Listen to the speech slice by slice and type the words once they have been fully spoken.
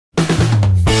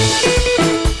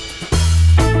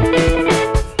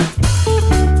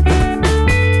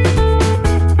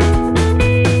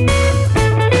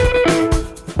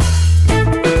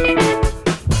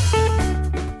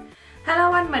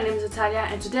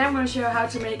Today I'm going to show you how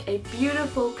to make a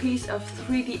beautiful piece of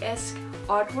 3D-esque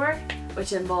artwork,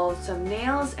 which involves some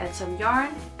nails and some yarn,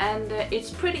 and it's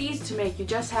pretty easy to make. You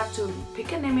just have to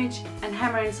pick an image and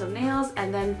hammer in some nails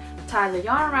and then tie the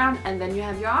yarn around, and then you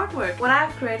have your artwork. What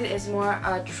I've created is more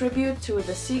a tribute to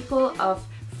the sequel of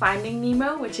Finding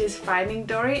Nemo, which is Finding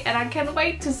Dory, and I can't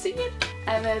wait to see it.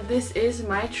 And this is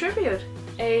my tribute.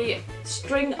 A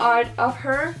string art of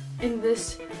her in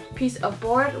this piece of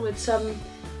board with some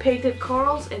painted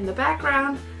corals in the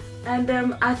background, and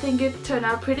I think it turned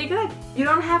out pretty good. You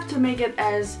don't have to make it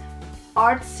as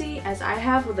artsy as I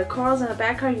have with the corals in the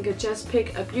background. You could just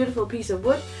pick a beautiful piece of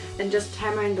wood and just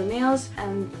hammer in the nails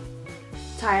and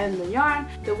tie in the yarn.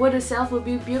 The wood itself will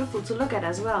be beautiful to look at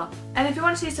as well. And if you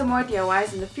want to see some more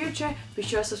DIYs in the future, be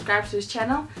sure to subscribe to this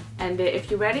channel, and if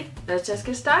you're ready, let's just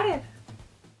get started.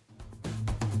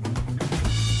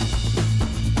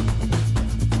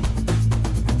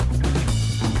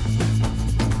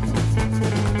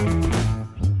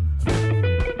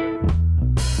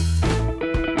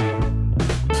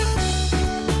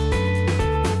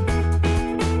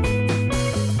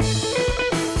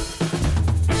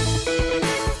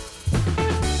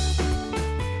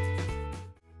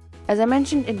 As I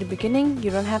mentioned in the beginning,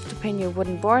 you don't have to paint your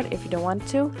wooden board if you don't want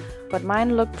to, but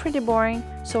mine looked pretty boring,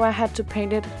 so I had to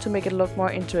paint it to make it look more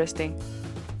interesting.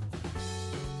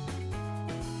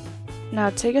 Now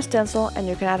take a stencil, and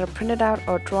you can either print it out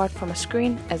or draw it from a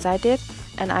screen, as I did,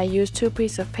 and I used 2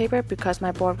 pieces of paper because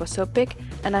my board was so big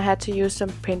and I had to use some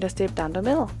painter's tape down the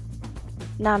middle.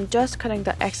 Now I'm just cutting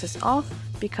the excess off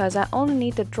because I only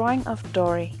need the drawing of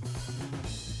Dory.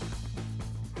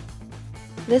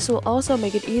 This will also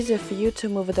make it easier for you to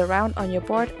move it around on your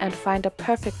board and find a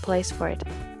perfect place for it.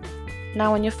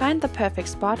 Now when you find the perfect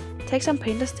spot, take some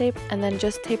painter's tape and then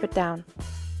just tape it down.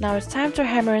 Now it's time to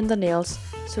hammer in the nails,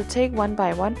 so take one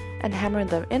by one and hammer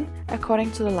them in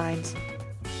according to the lines.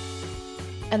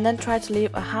 And then try to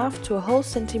leave a half to a whole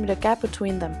centimeter gap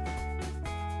between them.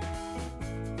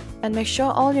 And make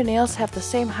sure all your nails have the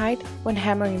same height when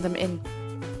hammering them in.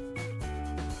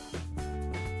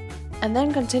 And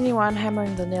then continue on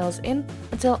hammering the nails in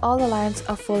until all the lines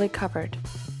are fully covered.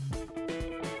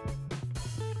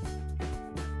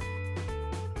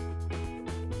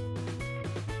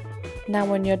 Now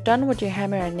when you're done with your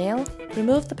hammer and nail,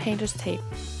 remove the painter's tape.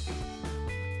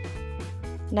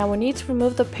 Now we need to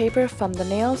remove the paper from the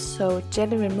nails, so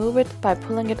gently remove it by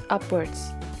pulling it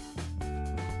upwards.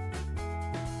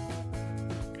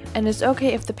 And it's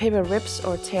okay if the paper rips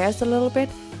or tears a little bit,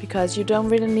 because you don't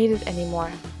really need it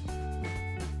anymore.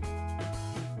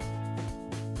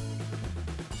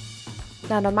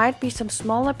 Now there might be some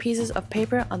smaller pieces of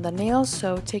paper on the nails,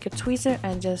 so take a tweezer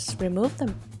and just remove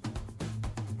them.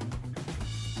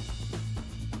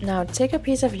 Now take a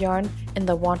piece of yarn in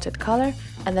the wanted color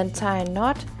and then tie a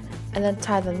knot, and then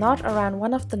tie the knot around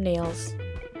one of the nails.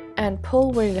 And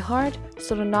pull really hard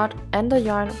so the knot and the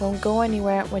yarn won't go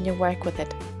anywhere when you work with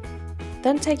it.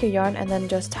 Then take your yarn and then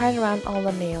just tie it around all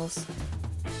the nails.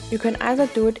 You can either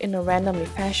do it in a randomly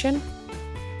fashion,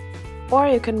 or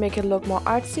you can make it look more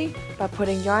artsy by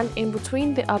putting yarn in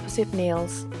between the opposite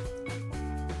nails.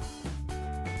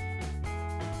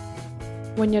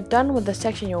 When you're done with the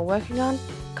section you're working on,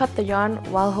 cut the yarn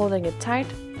while holding it tight,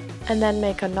 and then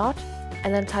make a knot,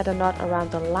 and then tie the knot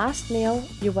around the last nail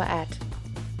you were at.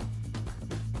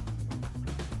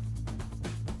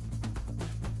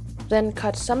 Then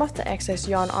cut some of the excess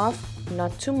yarn off,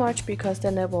 not too much because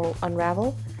then it will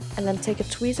unravel, and then take a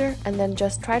tweezer and then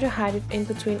just try to hide it in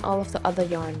between all of the other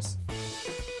yarns.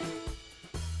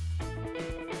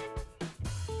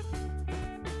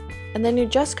 And then you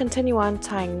just continue on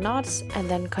tying knots and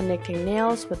then connecting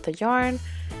nails with the yarn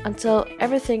until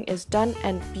everything is done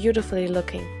and beautifully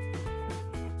looking.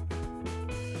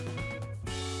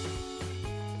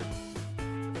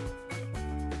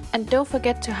 And don't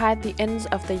forget to hide the ends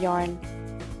of the yarn.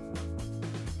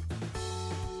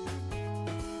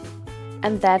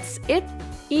 And that's it!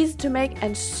 Easy to make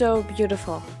and so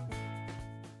beautiful!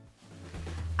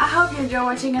 I hope you enjoy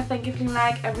watching, and thank you for clicking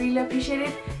like, I really appreciate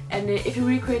it. And if you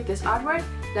recreate this artwork,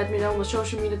 let me know on the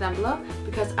social media down below,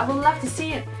 because I would love to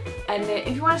see it. And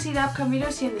if you want to see the upcoming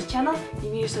videos here on this channel, you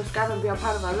need to subscribe and be a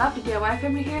part of our lovely DIY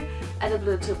family here at the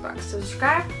Blue Tube Box. So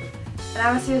subscribe, and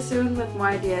I will see you soon with more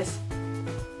ideas.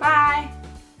 Bye!